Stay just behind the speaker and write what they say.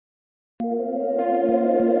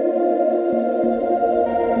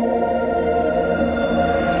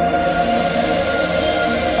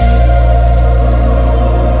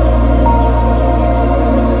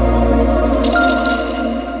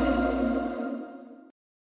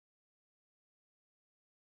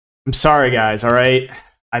I'm sorry, guys, all right?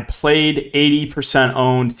 I played 80%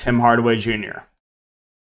 owned Tim Hardaway Jr.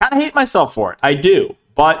 Kind of hate myself for it. I do,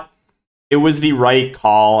 but it was the right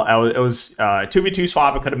call. It was a 2v2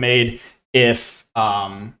 swap I could have made if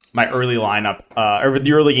my early lineup, or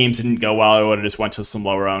the early games didn't go well. I would have just went to some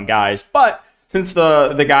lower owned guys. But since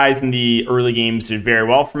the guys in the early games did very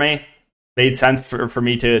well for me, it made sense for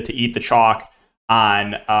me to eat the chalk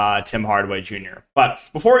on Tim Hardaway Jr. But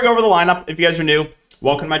before we go over the lineup, if you guys are new,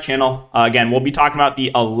 welcome to my channel. Again, we'll be talking about the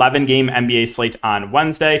 11-game NBA slate on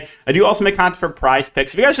Wednesday. I do also make content for Prize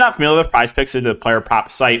Picks. If you guys are not familiar with Prize Picks, it's the player prop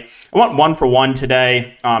site. I went 1-for-1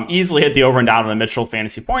 today. Easily hit the over and down on the Mitchell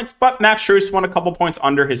fantasy points, but Max Strus won a couple points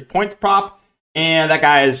under his points prop, and that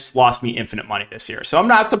guy has lost me infinite money this year, so I'm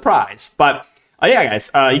not surprised. But yeah, guys,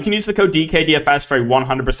 you can use the code DKDFS for a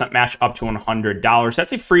 100% match up to $100.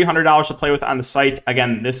 That's a free $100 to play with on the site.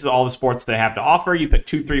 Again, this is all the sports they have to offer. You pick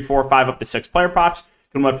 2, 3, 4, 5, up to 6 player props.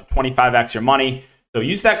 You can win up to 25x your money. So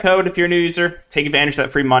use that code if you're a new user. Take advantage of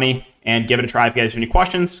that free money and give it a try. If you guys have any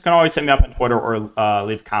questions, you can always hit me up on Twitter or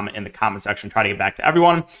leave a comment in the comment section. Try to get back to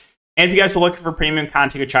everyone. And if you guys are looking for premium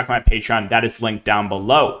content, you can check out my Patreon. That is linked down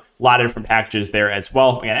below. A lot of different packages there as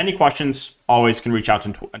well. Again, any questions, always can reach out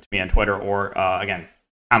to me on Twitter or, again,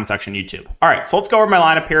 comment section, YouTube. All right, so let's go over my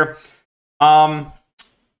lineup here.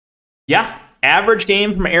 Yeah, average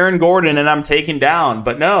game from Aaron Gordon, and I'm taken down.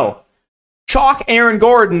 But no, chalk Aaron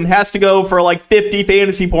Gordon has to go for like 50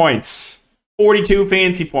 fantasy points. 42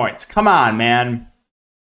 fantasy points. Come on, man.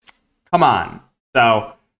 Come on.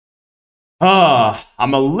 So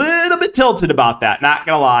I'm a little bit tilted about that, not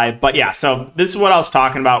gonna lie. But yeah, so this is what I was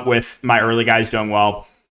talking about with my early guys doing well.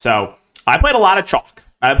 So I played a lot of chalk.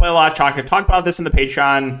 I talked about this in the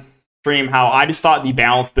Patreon stream, how I just thought the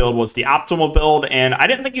balanced build was the optimal build, and I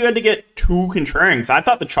didn't think you had to get too contrarian, because I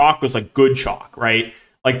thought the chalk was like good chalk, right?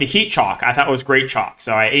 Like the Heat chalk, I thought was great chalk.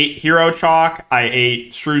 So I ate Hero chalk, I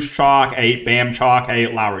ate Strus chalk, I ate Bam chalk, I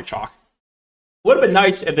ate Lowry chalk. Would have been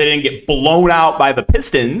nice if they didn't get blown out by the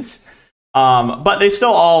Pistons. But they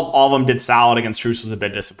still all of them did solid. Against Strus was a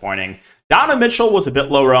bit disappointing. Donovan Mitchell was a bit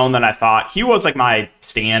lower owned than I thought. He was like my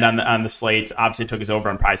stand on the slate. Obviously took his over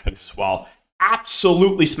on Prize Picks as well.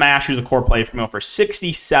 Absolutely smashed. He was a core play for me for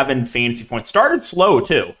 67 fantasy points. Started slow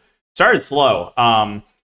too.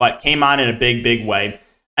 But came on in a big way.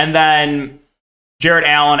 And then Jared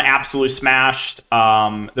Allen absolutely smashed.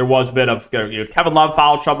 There was a bit of Kevin Love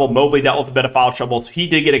foul trouble. Mobley dealt with a bit of foul trouble. So he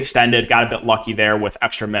did get extended. Got a bit lucky there with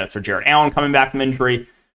extra minutes for Jared Allen coming back from injury.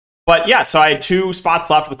 But yeah, so I had 2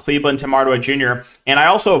 spots left with Cleveland, Tim Hardaway Jr. And I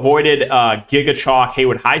also avoided Giga Chalk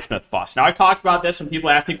Haywood Highsmith bust. Now I talked about this when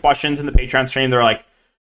people asked me questions in the Patreon stream. They're like,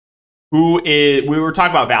 we were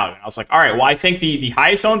talking about value. And I was like, all right, well, I think the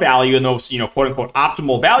highest owned value in those, quote unquote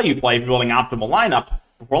optimal value play for building optimal lineup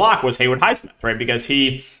before lock was Haywood Highsmith, right? Because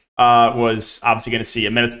he was obviously going to see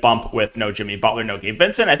a minutes bump with no Jimmy Butler, no Gabe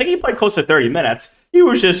Vincent. I think he played close to 30 minutes. He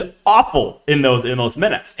was just awful in those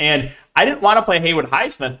minutes. And I didn't want to play Haywood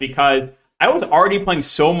Highsmith because I was already playing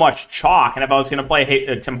so much chalk. And if I was going to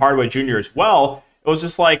play Tim Hardaway Jr. as well, it was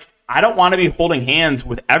just like, I don't want to be holding hands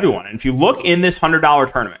with everyone. And if you look in this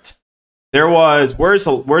 $100 tournament, there was, where's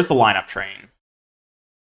the lineup train?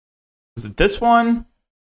 Was it this one?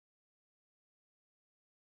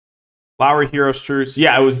 Lowry, Hero, Strus.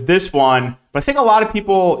 Yeah, it was this one. But I think a lot of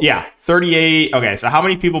people, 38. Okay, so how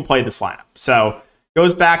many people played this lineup? So it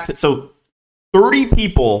goes back to, 30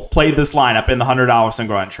 people played this lineup in the $100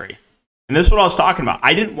 single entry. And this is what I was talking about.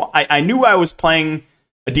 I knew I was playing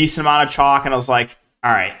a decent amount of chalk, and I was like,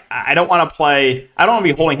 all right, I don't want to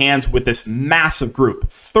be holding hands with this massive group.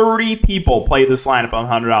 30 people played this lineup on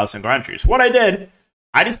 $100 single entries. So what I did,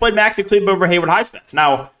 I just played Maxi Cleveland over Haywood Highsmith.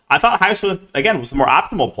 Now, I thought Highsmith, again, was the more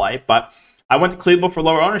optimal play, but I went to Cleveland for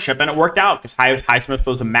lower ownership, and it worked out because Highsmith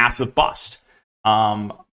was a massive bust.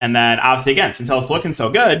 And then, obviously, again, since I was looking so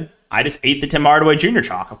good, I just ate the Tim Hardaway Jr.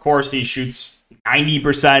 chalk. Of course, he shoots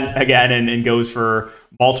 90% again and goes for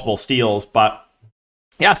multiple steals. But,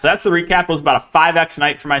 yeah, so that's the recap. It was about a 5x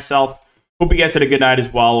night for myself. Hope you guys had a good night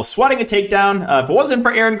as well. Was sweating a takedown. If it wasn't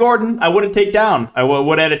for Aaron Gordon, I would have taken down. I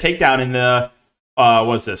would have had a takedown in the...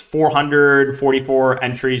 what's this? 444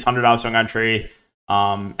 entries, $100 song entry.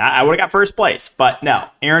 I would have got first place, but no.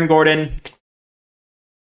 Aaron Gordon.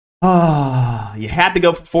 You had to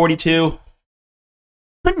go for 42.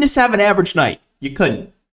 Couldn't just have an average night. You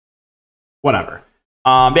couldn't. Whatever.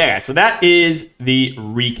 Yeah, guys, so that is the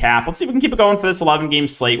recap. Let's see if we can keep it going for this 11-game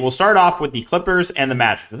slate. We'll start off with the Clippers and the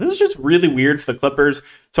Magic. This is just really weird for the Clippers.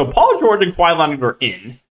 So Paul George and Kawhi Leonard are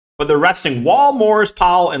in, but they're resting Wall, Morris,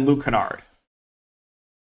 Powell, and Luke Kennard.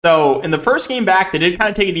 So in the first game back, they did kind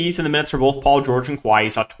of take it easy in the minutes for both Paul George and Kawhi. You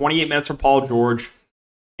saw 28 minutes for Paul George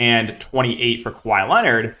and 28 for Kawhi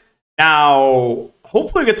Leonard. Now,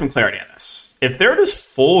 hopefully we get some clarity on this. If they're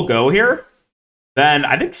just full go here, then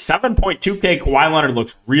I think 7.2K Kawhi Leonard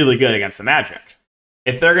looks really good against the Magic.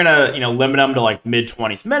 If they're going to, limit them to like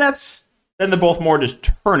mid-20s minutes, then they're both more just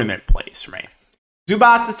tournament plays for me.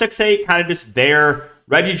 Zubats the 6'8", kind of just there.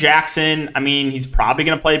 Reggie Jackson, I mean, he's probably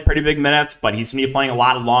going to play pretty big minutes, but he's going to be playing a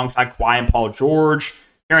lot alongside Kawhi and Paul George.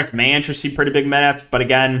 Terrence Mann should see pretty big minutes, but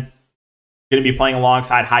again, going to be playing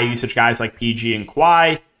alongside high-usage guys like PG and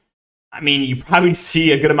Kawhi. I mean, you probably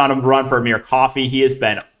see a good amount of run for Amir Coffey. He has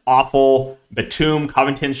been awful. Batum,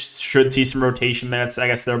 Covington should see some rotation minutes. I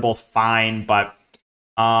guess they're both fine, but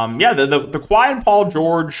the Kawhi and Paul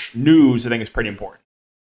George news, I think, is pretty important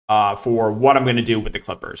for what I'm going to do with the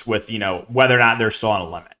Clippers, with, whether or not they're still on a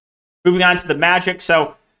limit. Moving on to the Magic.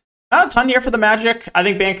 So, not a ton here for the Magic. I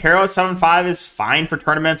think Banchero 7-5 is fine for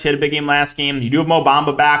tournaments. He had a big game last game. You do have Mo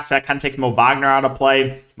Bamba back, so that kind of takes Mo Wagner out of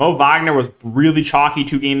play. Mo Wagner was really chalky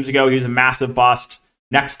 2 games ago. He was a massive bust.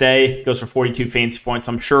 Next day, goes for 42 fantasy points.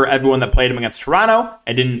 So I'm sure everyone that played him against Toronto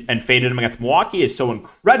and faded him against Milwaukee is so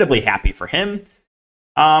incredibly happy for him.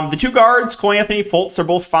 The 2 guards, Cole Anthony, Fultz, are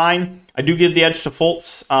both fine. I do give the edge to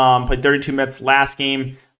Fultz. Played 32 minutes last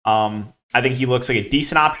game. I think he looks like a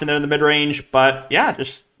decent option there in the mid-range. But yeah,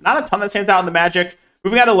 just not a ton that stands out in the Magic.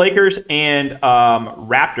 Moving on to Lakers and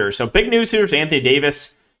Raptors. So big news here is Anthony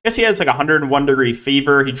Davis. I guess he has like a 101-degree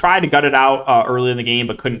fever. He tried to gut it out early in the game,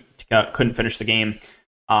 but couldn't finish the game.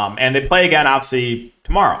 And they play again, obviously,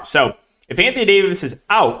 tomorrow. So if Anthony Davis is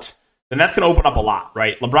out, then that's going to open up a lot,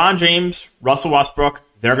 right? LeBron James, Russell Westbrook,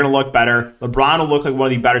 they're going to look better. LeBron will look like one of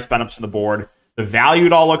the better spin-ups on the board. The value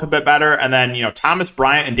would all look a bit better. And then, Thomas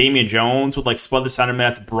Bryant and Damian Jones would split the center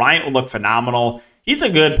minutes. Bryant would look phenomenal. He's a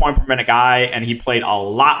good point per minute guy, and he played a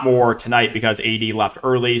lot more tonight because AD left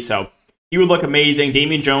early. So he would look amazing.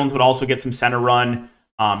 Damian Jones would also get some center run.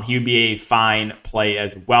 He would be a fine play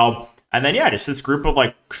as well. And then, just this group of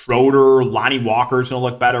Schroeder, Lonnie Walker's going to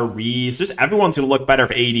look better, Reeves. Just everyone's going to look better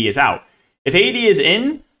if AD is out. If AD is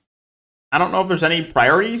in, I don't know if there's any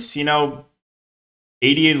priorities. AD and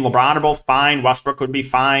LeBron are both fine. Westbrook would be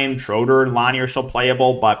fine. Schroeder and Lonnie are still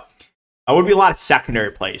playable, but it would be a lot of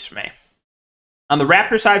secondary plays for me. On the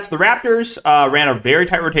Raptors side, so the Raptors ran a very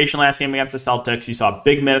tight rotation last game against the Celtics. You saw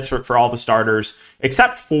big minutes for all the starters,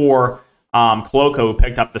 except for Koloko, who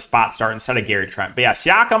picked up the spot start instead of Gary Trent. But yeah,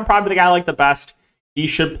 Siakam, probably the guy I like the best. He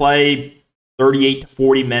should play 38 to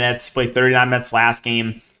 40 minutes. He played 39 minutes last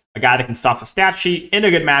game. A guy that can stuff a stat sheet in a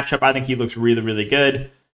good matchup. I think he looks really, really good.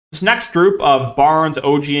 This next group of Barnes,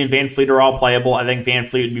 OG, and Van Fleet are all playable. I think Van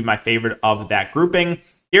Fleet would be my favorite of that grouping.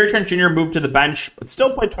 Gary Trent Jr. moved to the bench, but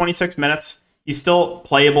still played 26 minutes. He's still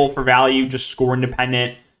playable for value, just score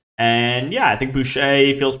independent. And yeah, I think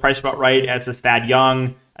Boucher feels priced about right, as is Thad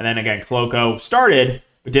Young. And then again, Koloko started,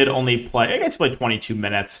 but did only play, I guess, played 22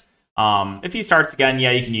 minutes. If he starts again,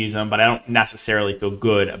 yeah, you can use him, but I don't necessarily feel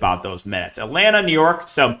good about those minutes. Atlanta, New York.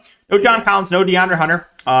 So no John Collins, no DeAndre Hunter.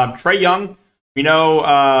 Trae Young, we know,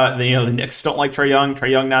 the Knicks don't like Trae Young. Trae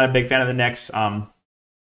Young, not a big fan of the Knicks.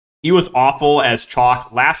 He was awful as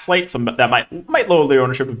chalk last slate, so that might lower the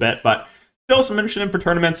ownership a bit, but still some interest in him for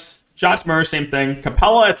tournaments. Josh Murray, same thing.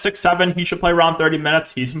 Capella at 6'7", he should play around 30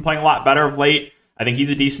 minutes. He's been playing a lot better of late. I think he's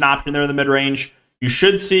a decent option there in the mid-range. You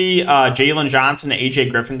should see Jalen Johnson and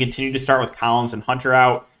AJ Griffin continue to start with Collins and Hunter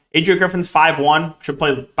out. AJ Griffin's 5'1", should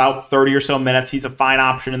play about 30 or so minutes. He's a fine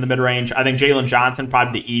option in the mid-range. I think Jalen Johnson,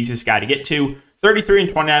 probably the easiest guy to get to. 33 and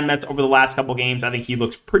 29 minutes over the last couple games. I think he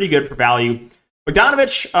looks pretty good for value.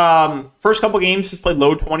 Bogdanovich, first couple games, has played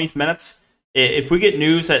low 20s minutes. If we get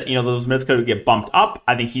news that those minutes could get bumped up,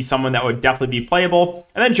 I think he's someone that would definitely be playable.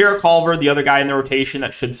 And then Jarrett Culver, the other guy in the rotation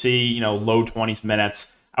that should see low 20s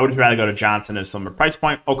minutes. I would just rather go to Johnson at a similar price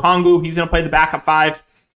point. Okongwu, he's going to play the backup 5.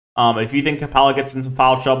 If you think Capella gets in some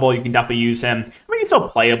foul trouble, you can definitely use him. I mean, he's still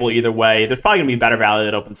playable either way. There's probably going to be better value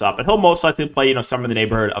that opens up, but he'll most likely play somewhere in the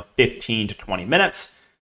neighborhood of 15 to 20 minutes.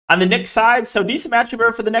 On the Knicks side, so decent matchup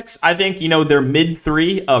here for the Knicks. I think, their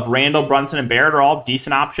mid-3 of Randall, Brunson, and Barrett are all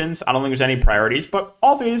decent options. I don't think there's any priorities, but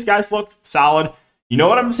all 3 of these guys look solid. You know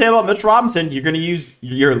what I'm going to say about Mitch Robinson? You're going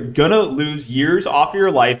to lose years off of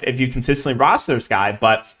your life if you consistently roster this guy,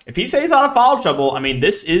 but if he stays out of foul trouble, I mean,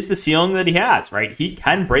 this is the ceiling that he has, right? He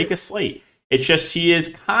can break a slate. It's just he is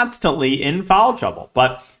constantly in foul trouble,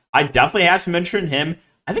 but I definitely have some interest in him.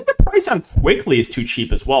 I think the price on Quickly is too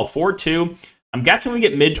cheap as well, 4.2. I'm guessing we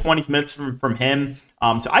get mid-20s minutes from him.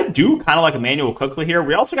 So I do kind of like Emmanuel Quickly here.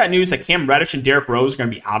 We also got news that Cam Reddish and Derrick Rose are going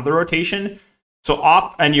to be out of the rotation. So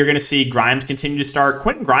off, and you're going to see Grimes continue to start.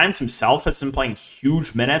 Quentin Grimes himself has been playing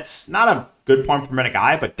huge minutes. Not a good point per minute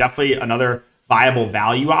guy, but definitely another viable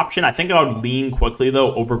value option. I think I would lean quickly,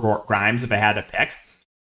 though, over Grimes if I had to pick.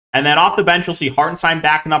 And then off the bench, you'll see Hartenstein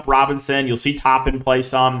backing up Robinson. You'll see Toppin play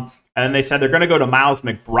some. And then they said they're going to go to Miles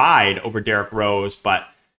McBride over Derrick Rose, but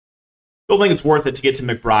don't think it's worth it to get to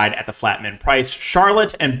McBride at the flat min price.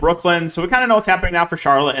 Charlotte and Brooklyn. So we kind of know what's happening now for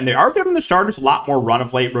Charlotte, and they are giving the starters a lot more run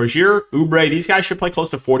of late. Rozier, Oubre, these guys should play close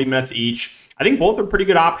to 40 minutes each. I think both are pretty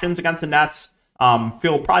good options against the Nets.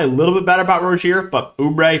 Feel probably a little bit better about Rozier, but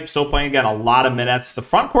Oubre still playing, again, a lot of minutes. The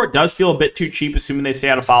front court does feel a bit too cheap, assuming they stay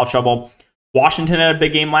out of foul trouble. Washington had a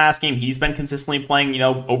big game last game. He's been consistently playing,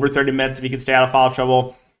 over 30 minutes if he can stay out of foul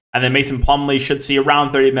trouble. And then Mason Plumlee should see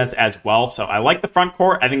around 30 minutes as well. So I like the front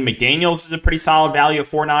court. I think McDaniels is a pretty solid value at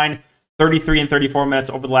 4.9, 33 and 34 minutes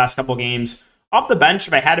over the last couple games. Off the bench,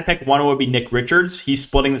 if I had to pick one, it would be Nick Richards. He's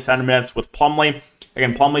splitting the center minutes with Plumlee.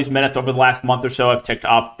 Again, Plumlee's minutes over the last month or so have ticked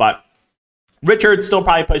up, but Richards still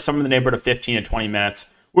probably plays somewhere in the neighborhood of 15 to 20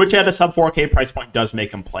 minutes, which at a sub 4K price point does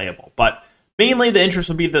make him playable. But mainly the interest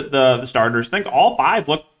would be the starters. I think all five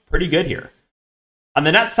look pretty good here. On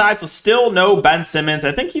the net side, so still no Ben Simmons.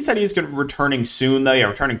 I think he said he's going to be returning soon, though. Yeah,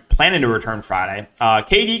 planning to return Friday.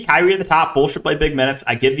 KD, Kyrie at the top. Both should play big minutes.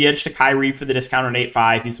 I give the edge to Kyrie for the discount on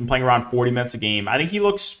 8.5. He's been playing around 40 minutes a game. I think he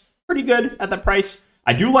looks pretty good at that price.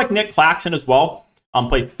 I do like Nick Claxton as well.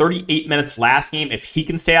 Played 38 minutes last game. If he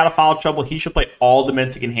can stay out of foul trouble, he should play all the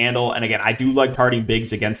minutes he can handle. And again, I do like targeting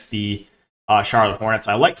bigs against the Charlotte Hornets.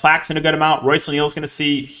 I like Claxton a good amount. Royce O'Neal's going to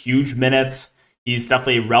see huge minutes. He's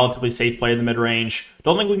definitely a relatively safe play in the mid-range.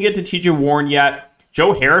 Don't think we can get to TJ Warren yet.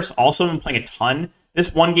 Joe Harris also been playing a ton.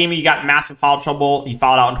 This one game, he got massive foul trouble. He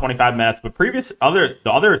fouled out in 25 minutes. But the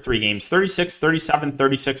other three games, 36, 37,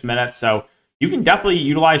 36 minutes. So you can definitely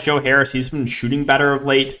utilize Joe Harris. He's been shooting better of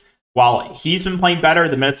late. While he's been playing better,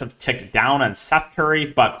 the minutes have ticked down on Seth Curry.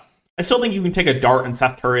 But I still think you can take a dart on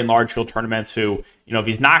Seth Curry in large field tournaments who, if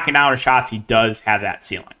he's knocking down his shots, he does have that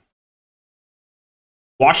ceiling.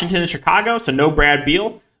 Washington and Chicago, so no Brad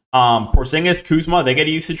Beal. Porzingis, Kuzma, they get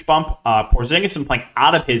a usage bump. Porzingis has been playing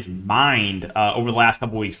out of his mind over the last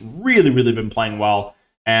couple weeks. Really, really been playing well.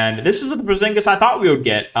 And this is the Porzingis I thought we would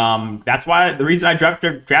get. That's why the reason I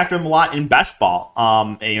drafted him a lot in best ball.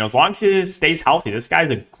 As long as he stays healthy, this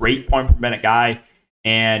guy's a great point per minute guy.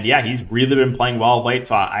 And yeah, he's really been playing well of late.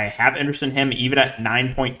 So I have interest in him even at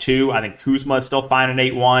 9.2. I think Kuzma is still fine at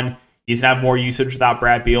 8.1. He's going to have more usage without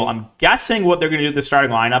Brad Beal. I'm guessing what they're going to do with the starting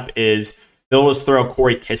lineup is they'll just throw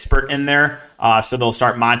Corey Kispert in there. So they'll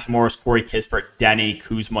start Monte Morris, Corey Kispert, Denny,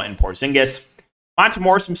 Kuzma, and Porzingis. Monte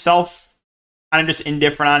Morris himself, kind of just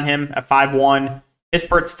indifferent on him at 5.1.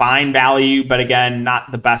 Kispert's fine value, but again,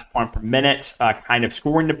 not the best point per minute. Kind of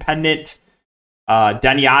scoring dependent.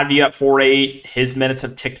 Denny Avdia at 4.8. His minutes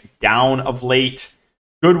have ticked down of late.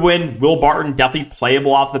 Goodwin, Will Barton, definitely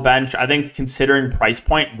playable off the bench. I think considering price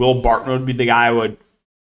point, Will Barton would be the guy I would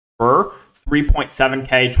prefer.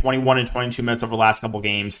 3.7K, 21 and 22 minutes over the last couple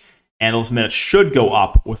games. And those minutes should go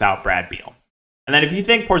up without Brad Beal. And then if you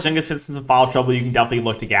think Porzingis gets in some foul trouble, you can definitely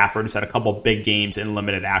look to Gafford, who's had a couple big games in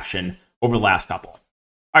limited action over the last couple.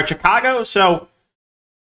 All right, Chicago. So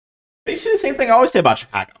basically the same thing I always say about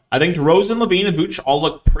Chicago. I think DeRozan, Levine, and Vooch all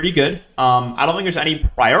look pretty good. I don't think there's any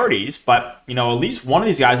priorities, but at least one of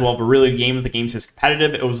these guys will have a really good game if the game's as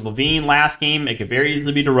competitive. It was Levine last game. It could very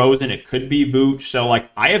easily be DeRozan. It could be Vooch. So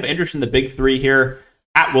I have interest in the big three here.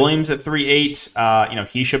 Pat Williams at 3.8.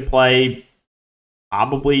 He should play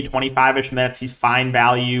probably 25-ish minutes. He's fine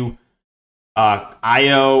value.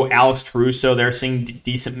 Io, Alex Caruso, they're seeing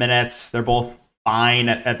decent minutes. They're both fine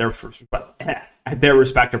at their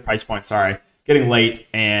respective price points. Sorry, getting late,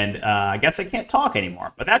 and I guess I can't talk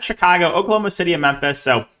anymore. But that's Chicago, Oklahoma City, and Memphis.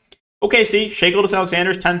 So OKC, Shai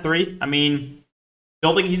Gilgeous-Alexander's 10.3. I mean,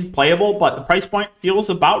 still think he's playable, but the price point feels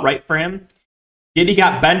about right for him. Giddey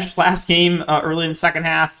got benched last game early in the second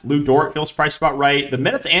half. Lou Dort feels priced about right. The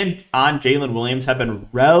minutes and on Jalen Williams have been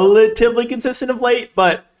relatively consistent of late,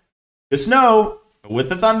 but just know, with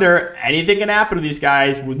the Thunder, anything can happen to these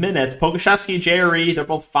guys with minutes. Pokusevski, JRE, they're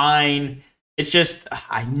both fine. It's just,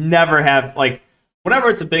 I never have, whenever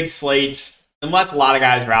it's a big slate, unless a lot of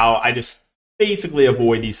guys are out, I just basically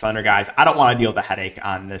avoid these Thunder guys. I don't want to deal with the headache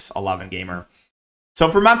on this 11-gamer. So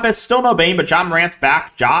for Memphis, still no Bane, but Ja Morant's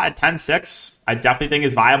back. Ja at 10.6, I definitely think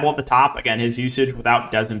is viable at the top. Again, his usage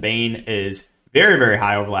without Desmond Bane is very, very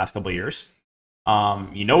high over the last couple of years.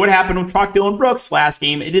 You know what happened with Chalk Dillon Brooks last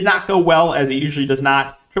game. It did not go well, as it usually does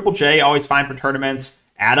not. Triple J, always fine for tournaments.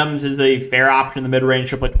 Adams is a fair option in the mid-range.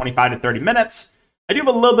 Should play 25 to 30 minutes. I do have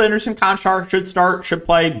a little bit of interest in Conchar. Should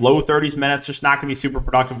play low 30s minutes. Just not going to be super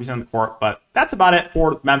productive if he's on the court. But that's about it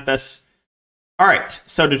for Memphis. All right,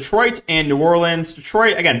 so Detroit and New Orleans.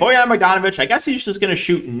 Detroit, again, Bojan Bogdanovic, I guess he's just going to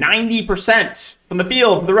shoot 90% from the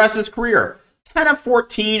field for the rest of his career. 10 of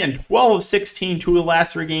 14 and 12 of 16, 2 of the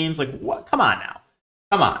last 3 games. Like, what? Come on now.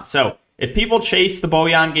 Come on. So, if people chase the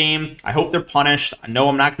Bojan game, I hope they're punished. I know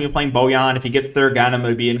I'm not going to be playing Bojan. If he gets there again, I'm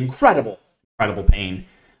going to be in incredible pain.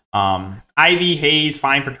 Ivy, Hayes,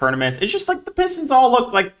 fine for tournaments. It's just like the Pistons all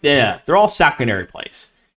look like, yeah, they're all secondary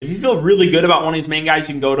plays. If you feel really good about one of these main guys,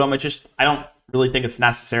 you can go to them. It's just, I don't really think it's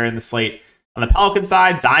necessary in the slate. On the Pelican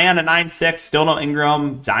side, Zion at 9.6, still no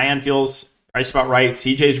Ingram. Zion feels priced about right.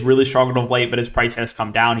 CJ's really struggled of late, but his price has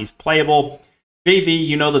come down. He's playable. JV,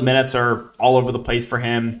 you know the minutes are all over the place for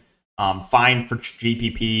him. Fine for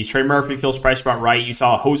GPPs. Trey Murphy feels priced about right. You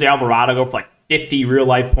saw Jose Alvarado go for like 50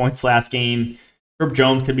 real-life points last game. Herb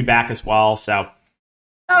Jones could be back as well. So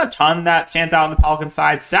not a ton that stands out on the Pelican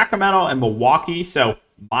side. Sacramento and Milwaukee. So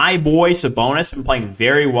my boy Sabonis been playing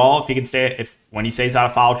very well. If he can stay, when he stays out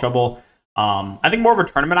of foul trouble, I think more of a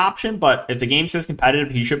tournament option. But if the game stays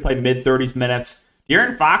competitive, he should play mid-30s minutes.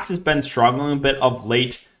 De'Aaron Fox has been struggling a bit of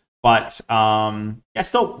late, but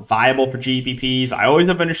still viable for GPPs. I always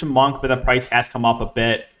have been interested in Monk, but the price has come up a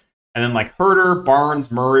bit. And then like Herter,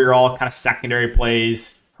 Barnes, Murray are all kind of secondary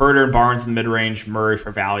plays. Herter and Barnes in the mid-range, Murray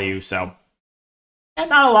for value. So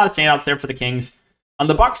not a lot of standouts there for the Kings. On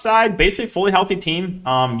the Bucks side, basically fully healthy team.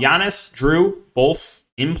 Giannis, Drew, both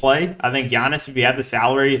in play. I think Giannis, if he had the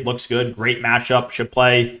salary, looks good. Great matchup. Should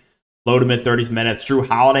play low to mid-30s minutes. Drew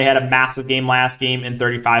Holiday had a massive game last game in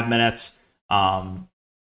 35 minutes. Portis,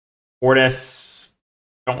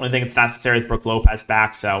 don't really think it's necessary with Brook Lopez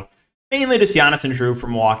back. So mainly just Giannis and Drew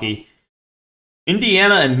from Milwaukee.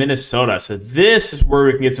 Indiana and Minnesota. So this is where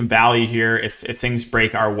we can get some value here if things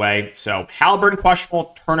break our way. So Halliburton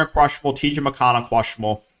questionable, Turner questionable, TJ McConnell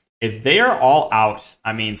questionable. If they are all out,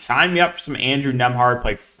 I mean, sign me up for some Andrew Nembhard.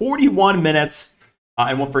 Played 41 minutes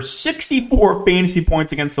and went for 64 fantasy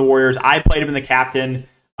points against the Warriors. I played him in the captain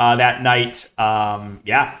that night.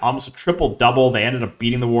 Almost a triple-double. They ended up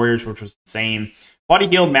beating the Warriors, which was insane. Buddy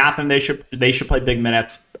Hield, Mathurin, they should play big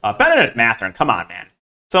minutes. Benedict Mathurin, come on, man.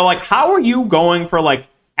 So, like, how are you going for, like,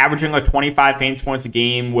 averaging, like, 25 fantasy points a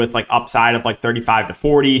game with, like, upside of, like, 35 to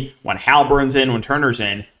 40 when Halliburton's in, when Turner's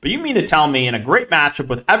in? But you mean to tell me in a great matchup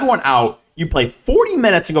with everyone out, you play 40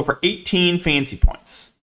 minutes and go for 18 fantasy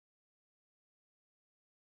points?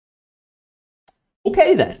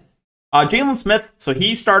 Okay, then. Jalen Smith, so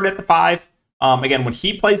he started at the 5. Again, when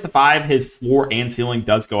he plays the 5, his floor and ceiling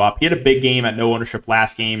does go up. He had a big game at no ownership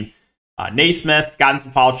last game. Naismith got in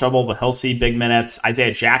some foul trouble, but he'll see big minutes.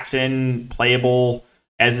 Isaiah Jackson, playable,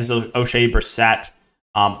 as is O'Shea Brissett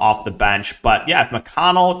off the bench. But yeah, if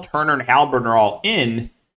McConnell, Turner, and Halliburton are all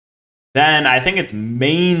in, then I think it's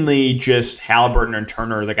mainly just Halliburton and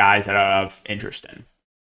Turner are the guys that I have interest in.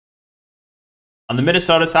 On the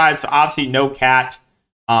Minnesota side, so obviously no Cat.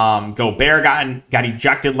 Gobert got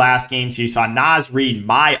ejected last game, so you saw Naz Reid,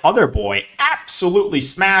 my other boy, absolutely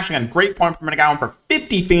smashing on great point per minute. Got one for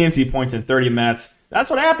 50 fantasy points in 30 minutes. That's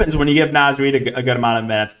what happens when you give Naz Reid a good amount of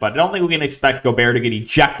minutes, but I don't think we can expect Gobert to get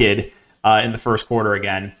ejected in the first quarter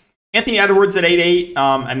again. Anthony Edwards at 8.8.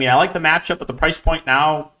 I like the matchup, but the price point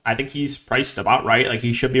now, I think he's priced about right. Like,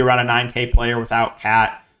 he should be around a 9K player without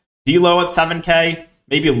Cat. D'Lo at 7K,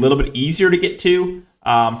 maybe a little bit easier to get to.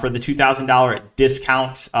 For the $2,000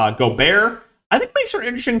 discount. Gobert, I think makes for an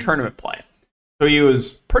interesting tournament play. So he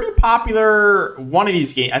was pretty popular one of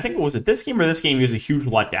these games. I think it was this game or this game, he was a huge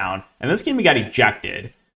letdown. And this game he got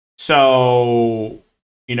ejected. So,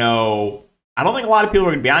 I don't think a lot of people are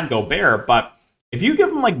going to be on Gobert, but if you give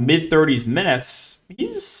him like mid-30s minutes,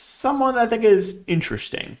 he's someone that I think is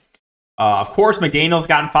interesting. Of course, McDaniels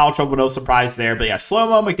got in foul trouble, no surprise there. But yeah,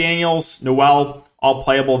 Slow-Mo, McDaniels, Noel, all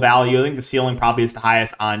playable value. I think the ceiling probably is the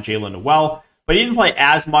highest on Jalen Noel. But he didn't play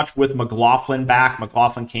as much with McLaughlin back.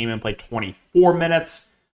 McLaughlin came in and played 24 minutes.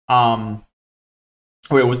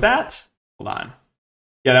 Wait, was that? Hold on.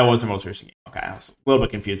 Yeah, that was the most recent game. Okay, I was a little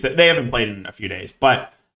bit confused. They haven't played in a few days.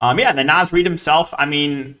 But then Naz Reid himself,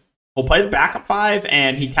 he'll play the backup 5,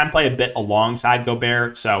 and he can play a bit alongside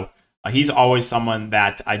Gobert. So he's always someone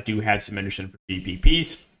that I do have some interest in for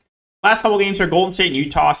GPPs. Last couple games are Golden State and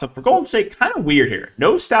Utah. So for Golden State, kind of weird here.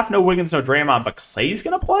 No Steph, no Wiggins, no Draymond, but Clay's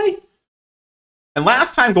going to play? And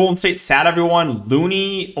last time Golden State sat everyone,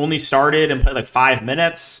 Looney only started and played like 5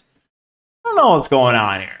 minutes. I don't know what's going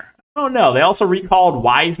on here. I don't know. They also recalled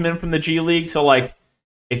Wiseman from the G League. So like,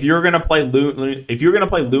 if you're going to play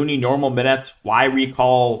Looney normal minutes, why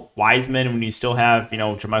recall Wiseman when you still have,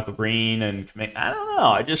 JaMychal Green and I don't know.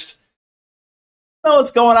 I just don't know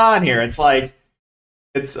what's going on here. It's like,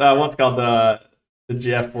 it's what's called the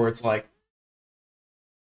GF where it's like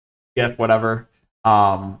GF whatever.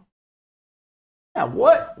 Um, yeah,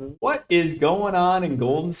 what is going on in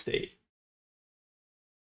Golden State?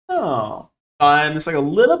 Oh, I'm just like a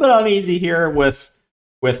little bit uneasy here with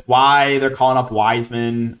why they're calling up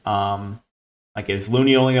Wiseman. Like, is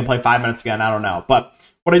Looney only going to play 5 minutes again? I don't know. But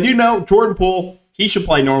what I do know, Jordan Poole, he should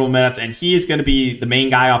play normal minutes, and he is going to be the main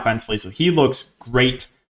guy offensively, so he looks great.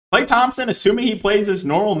 Klay Thompson, assuming he plays his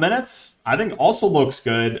normal minutes, I think also looks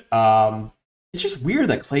good. It's just weird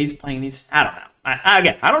that Klay's playing these. I don't know. I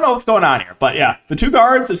don't know what's going on here. But yeah, the two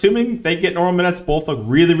guards, assuming they get normal minutes, both look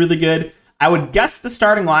really, really good. I would guess the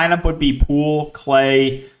starting lineup would be Poole,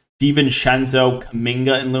 Klay, DiVincenzo,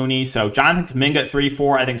 Kuminga, and Looney. So Jonathan Kuminga at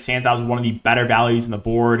 3-4, I think stands out as one of the better values in the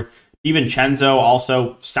board. DiVincenzo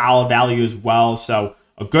also solid value as well. So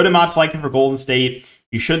a good amount to like for Golden State.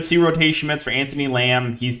 You should see rotation minutes for Anthony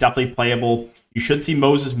Lamb. He's definitely playable. You should see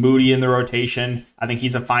Moses Moody in the rotation. I think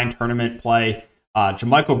he's a fine tournament play.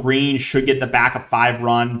 JaMychal Green should get the backup 5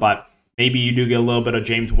 run, but maybe you do get a little bit of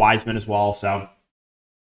James Wiseman as well. So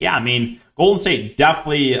yeah, I mean, Golden State,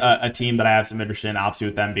 definitely a team that I have some interest in, obviously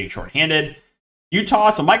with them being shorthanded. Utah,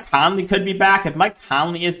 so Mike Conley could be back. If Mike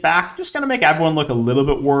Conley is back, just going to make everyone look a little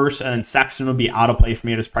bit worse, and then Sexton would be out of play for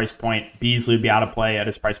me at his price point. Beasley would be out of play at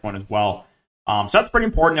his price point as well. So that's pretty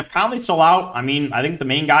important. If Conley's still out, I mean, I think the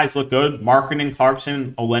main guys look good. Markkanen,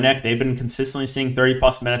 Clarkson, Olynyk, they've been consistently seeing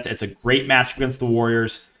 30-plus minutes. It's a great match against the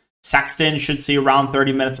Warriors. Sexton should see around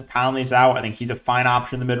 30 minutes if Conley's out. I think he's a fine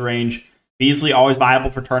option in the mid-range. Beasley, always viable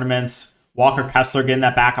for tournaments. Walker Kessler getting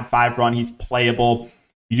that backup 5 run. He's playable.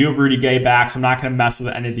 You do have Rudy Gay back, so I'm not going to mess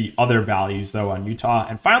with any of the other values, though, on Utah.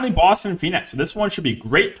 And finally, Boston and Phoenix. So this one should be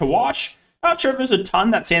great to watch. Not sure if there's a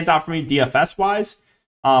ton that stands out for me DFS-wise.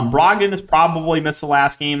 Brogdon has probably missed the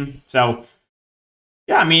last game. So,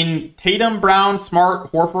 yeah, I mean, Tatum, Brown,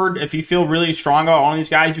 Smart, Horford, if you feel really strong about all these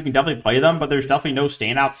guys, you can definitely play them, but there's definitely no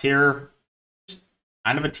standouts here.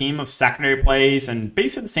 Kind of a team of secondary plays, and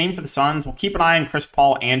basically the same for the Suns. We'll keep an eye on Chris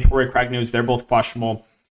Paul and Torrey Craig news. They're both questionable.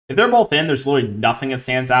 If they're both in, there's literally nothing that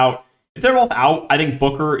stands out. If they're both out, I think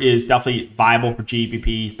Booker is definitely viable for GPP.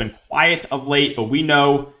 He's been quiet of late, but we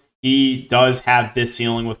know he does have this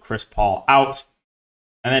ceiling with Chris Paul out.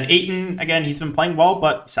 And then Ayton, again, he's been playing well,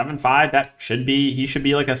 but 7.5, he should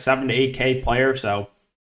be like a 7 to 8K player. So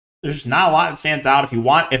there's not a lot that stands out.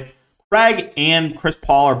 If Craig and Chris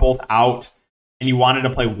Paul are both out and you wanted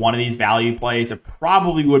to play one of these value plays, it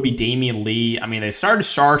probably would be Damian Lee. I mean, they started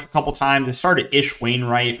Sarge a couple times. They started Ish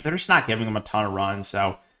Wainwright, but they're just not giving him a ton of runs.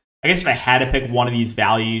 So I guess if I had to pick one of these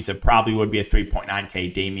values, it probably would be a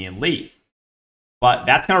 3.9K Damian Lee. But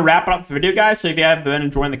that's going to wrap it up for the video, guys. So if you have been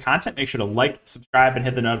enjoying the content, make sure to like, subscribe, and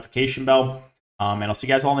hit the notification bell. And I'll see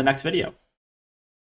you guys all in the next video.